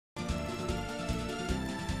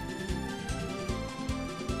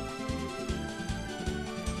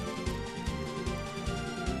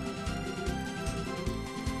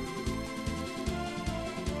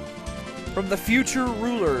From the future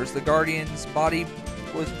rulers, the Guardian's body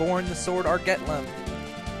was born the sword Argetlum.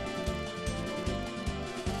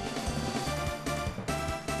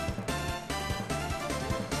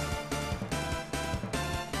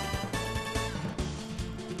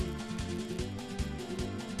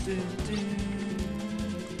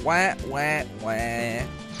 Wah, wah, wah.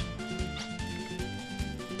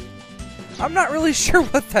 I'm not really sure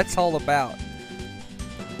what that's all about.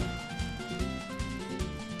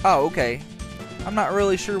 Oh, okay. I'm not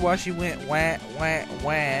really sure why she went wah, wah,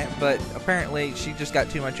 wah, but apparently she just got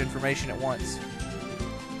too much information at once.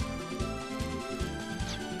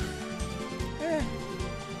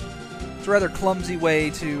 It's a rather clumsy way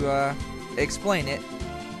to explain it.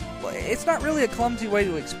 Well, it's not really a clumsy way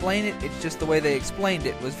to explain it, it's just the way they explained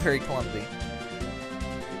it was very clumsy.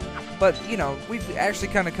 But, you know, we've actually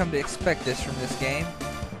kind of come to expect this from this game.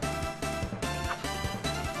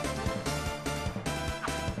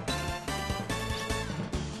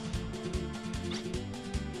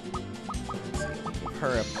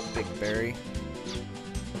 Her a big berry.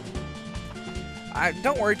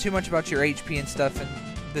 Don't worry too much about your HP and stuff in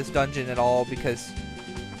this dungeon at all, because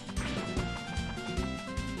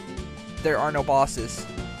there are no bosses.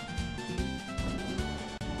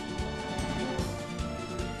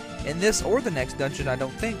 In this or the next dungeon, I don't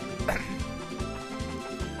think.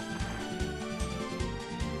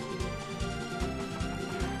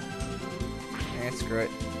 Screw it.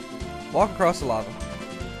 Walk across the lava.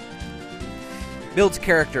 Builds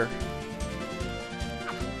character.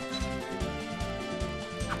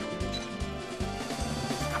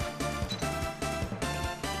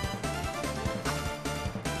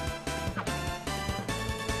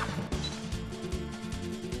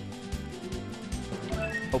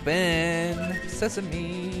 Open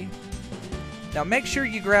sesame. Now make sure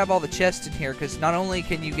you grab all the chests in here, because not only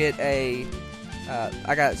can you get a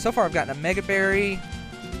so far I've gotten a mega berry,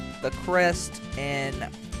 the crest, and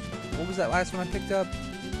what was that last one I picked up?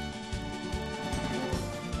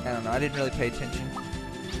 I don't know, I didn't really pay attention.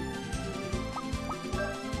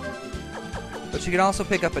 But you can also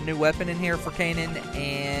pick up a new weapon in here for Kanan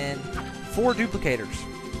and 4 duplicators.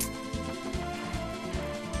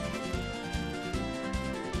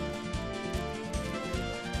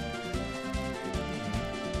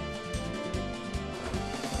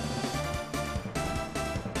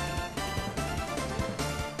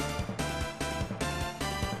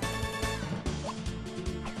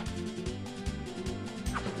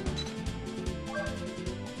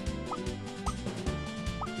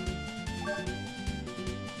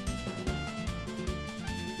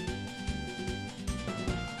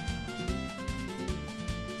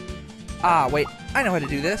 Ah, wait, I know how to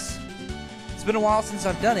do this. It's been a while since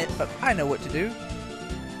I've done it, but I know what to do.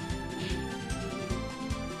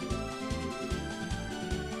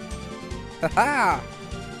 Haha!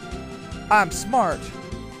 I'm smart.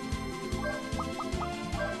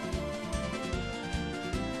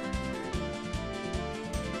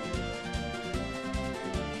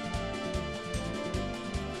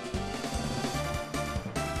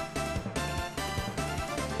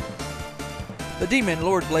 The demon,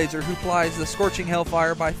 Lord Blazer, who plies the scorching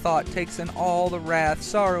hellfire by thought, takes in all the wrath,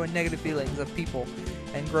 sorrow, and negative feelings of people,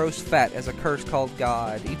 and grows fat as a curse called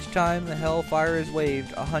God. Each time the hellfire is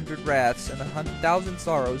waved, 100 wraths and 1,000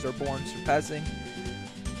 sorrows are born, surpassing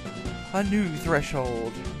a new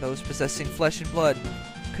threshold. Those possessing flesh and blood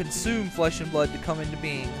consume flesh and blood to come into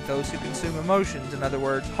being. Those who consume emotions, in other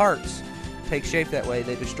words, hearts, take shape that way.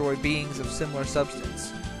 They destroy beings of similar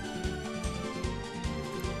substance.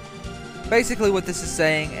 Basically what this is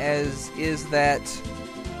saying is that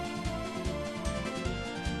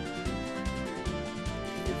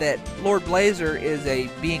Lord Blazer is a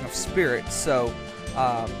being of spirit, so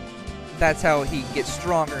that's how he gets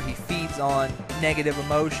stronger. He feeds on negative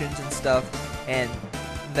emotions and stuff, and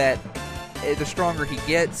that the stronger he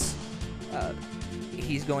gets,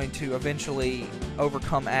 he's going to eventually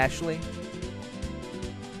overcome Ashley.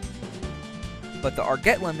 But the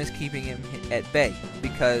Argetlum is keeping him at bay,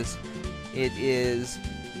 because it is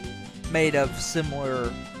made of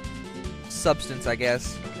similar substance, I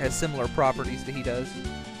guess. Has similar properties that he does.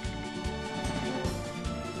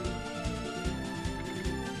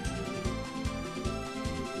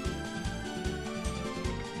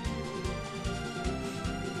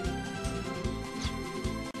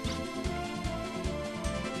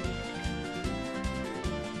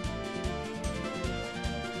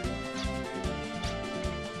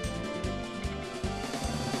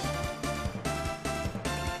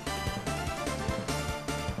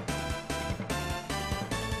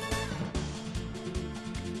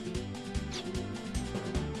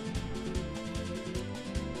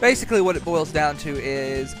 Basically, what it boils down to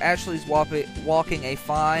is Ashley's walking a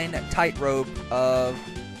fine tightrope of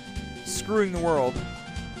screwing the world,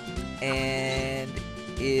 and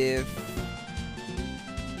if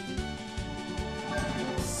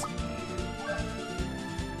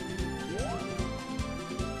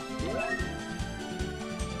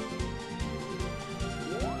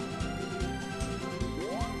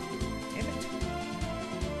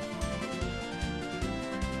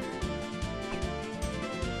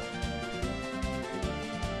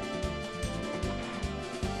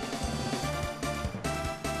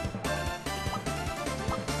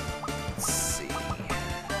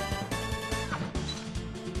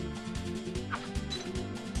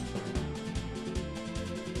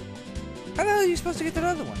how the hell are you supposed to get that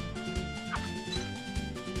other one?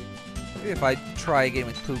 Maybe if I try again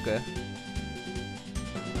with Puka.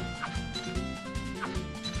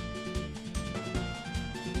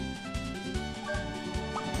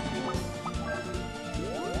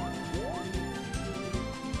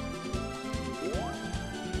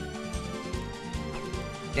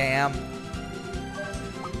 Damn.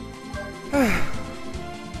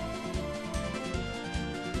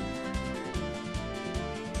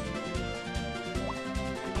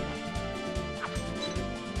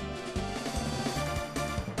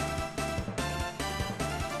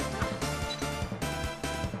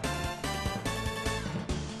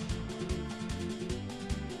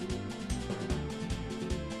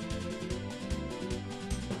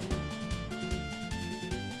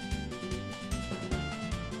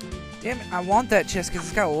 Damn it, I want that chest because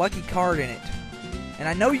it's got a lucky card in it. And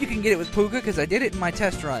I know you can get it with Puka because I did it in my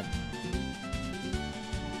test run.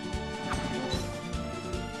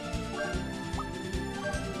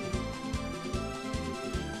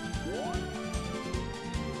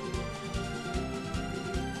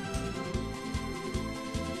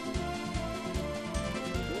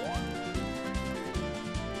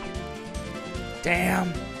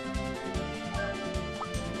 Damn.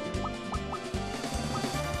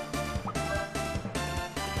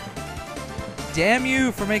 Damn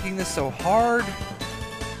you for making this so hard. I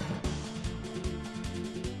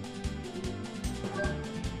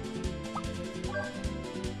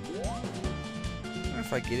wonder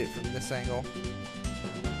if I get it from this angle.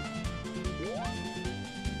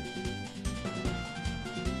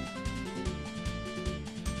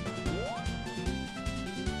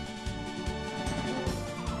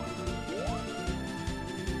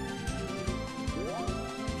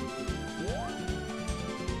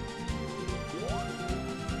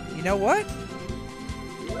 You know what?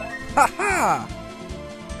 Ha-ha!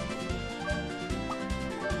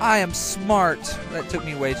 I am smart. That took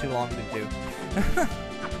me way too long to do.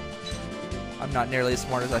 I'm not nearly as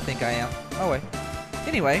smart as I think I am. Oh, wait.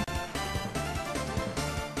 Anyway.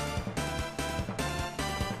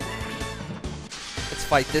 Let's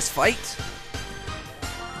fight this fight.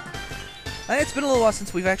 It's been a little while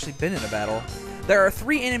since we've actually been in a battle. There are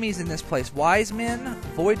 3 enemies in this place. Wise men,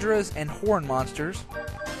 Voidras, and Horn monsters.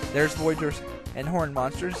 There's Voidras and Horn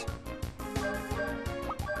monsters.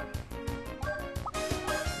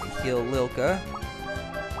 Heal Lilka.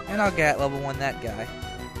 And I'll get level 1 that guy.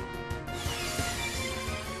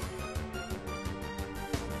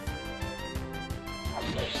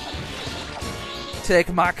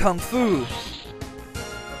 Take my Kung Fu.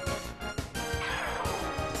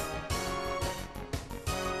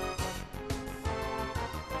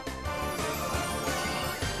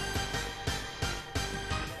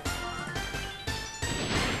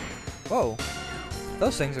 Whoa,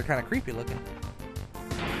 those things are kind of creepy looking.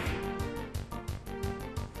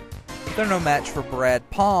 They're no match for Brad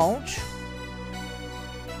Paunch.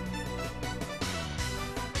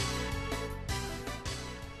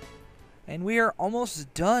 And we are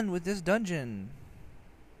almost done with this dungeon.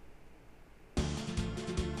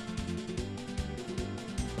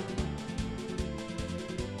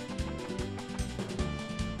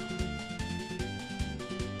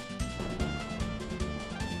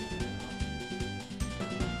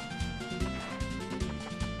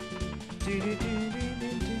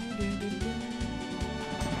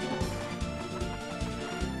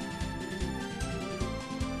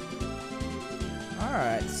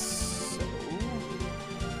 Alright, so...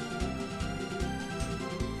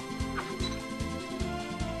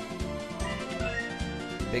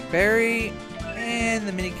 Big berry, and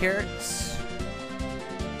the mini carrots.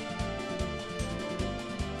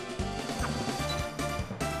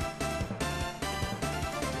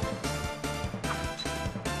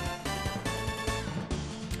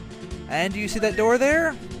 And do you see that door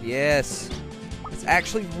there? Yes. It's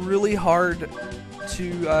actually really hard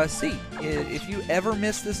to see. If you ever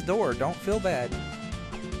miss this door, don't feel bad.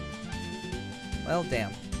 Well,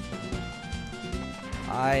 damn.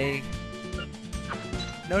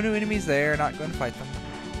 No new enemies there, not going to fight them.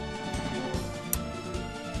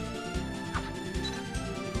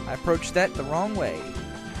 I approached that the wrong way.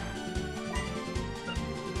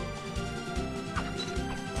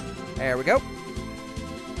 There we go.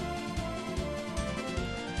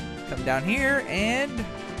 Come down here and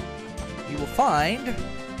you will find...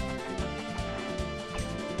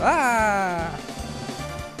 Ah!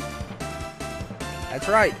 That's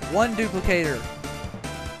right, 1 duplicator.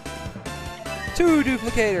 2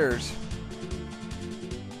 duplicators.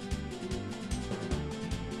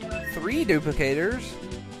 3 duplicators.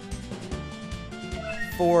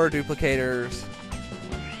 4 duplicators.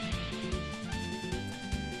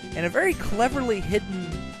 And a very cleverly hidden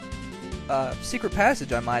secret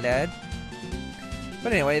passage, I might add.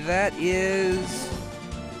 But anyway, that is...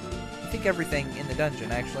 I think everything in the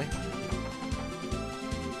dungeon, actually.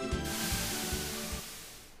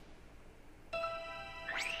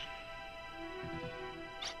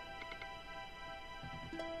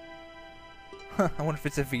 I wonder if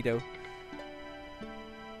it's a veto.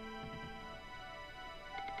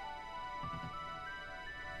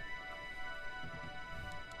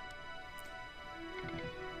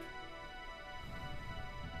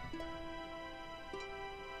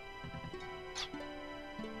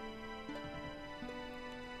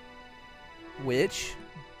 Which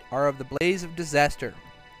are of the blaze of disaster.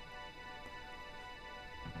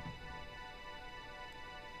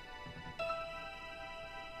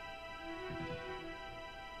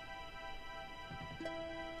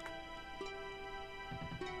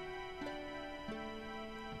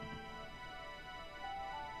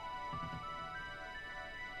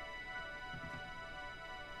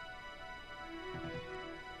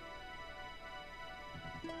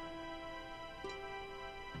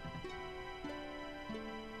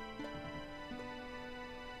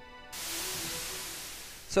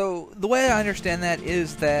 So, the way I understand that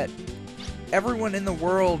is that everyone in the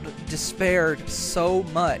world despaired so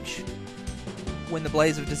much when the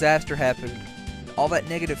blaze of disaster happened. All that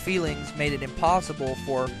negative feelings made it impossible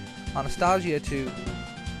for Anastasia to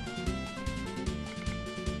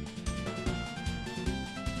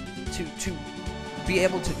be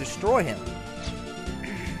able to destroy him.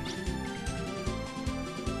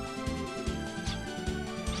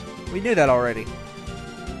 We knew that already.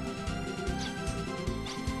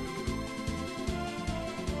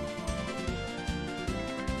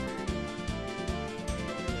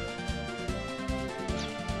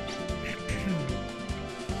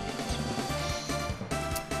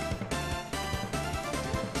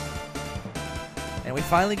 And we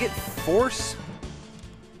finally get Force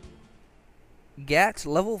Gat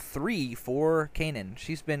level 3 for Kanan.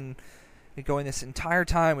 She's been going this entire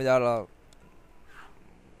time without a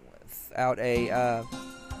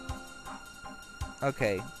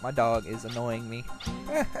okay, my dog is annoying me.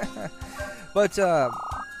 But I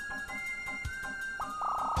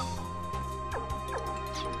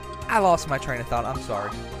lost my train of thought. I'm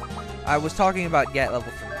sorry. I was talking about Gat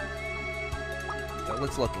level 3. So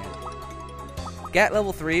let's look at it. Gat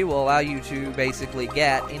level 3 will allow you to basically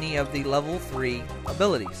Gat any of the level 3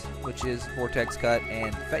 abilities, which is Vortex Cut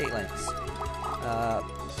and Fate Lance.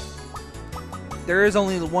 There is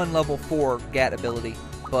only the one level 4 Gat ability,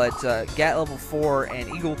 but Gat level 4 and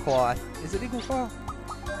Eagle Claw... Is it Eagle Claw?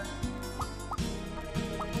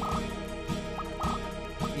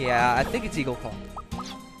 Yeah, I think it's Eagle Claw.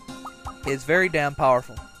 It's very damn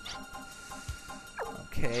powerful.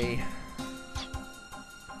 Okay.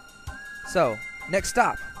 So, next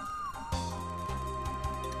stop.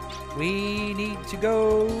 We need to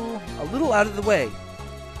go a little out of the way.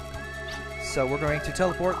 So we're going to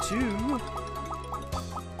teleport to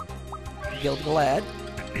Gilgalad.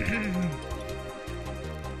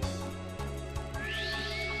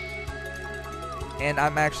 And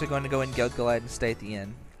I'm actually going to go in Gilgalad and stay at the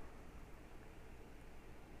inn.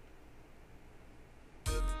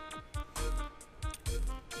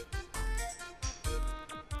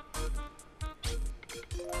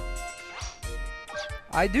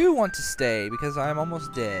 I do want to stay because I'm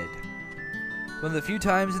almost dead. One of the few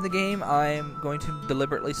times in the game I'm going to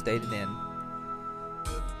deliberately stay at an inn.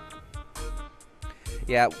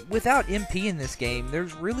 Yeah, without MP in this game,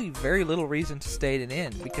 there's really very little reason to stay at an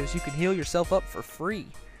inn because you can heal yourself up for free.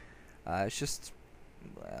 It's just,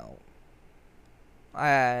 well,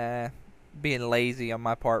 being lazy on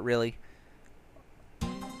my part, really.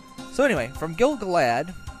 So anyway, from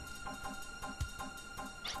Gilgalad,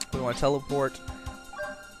 we want to teleport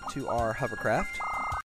to our hovercraft.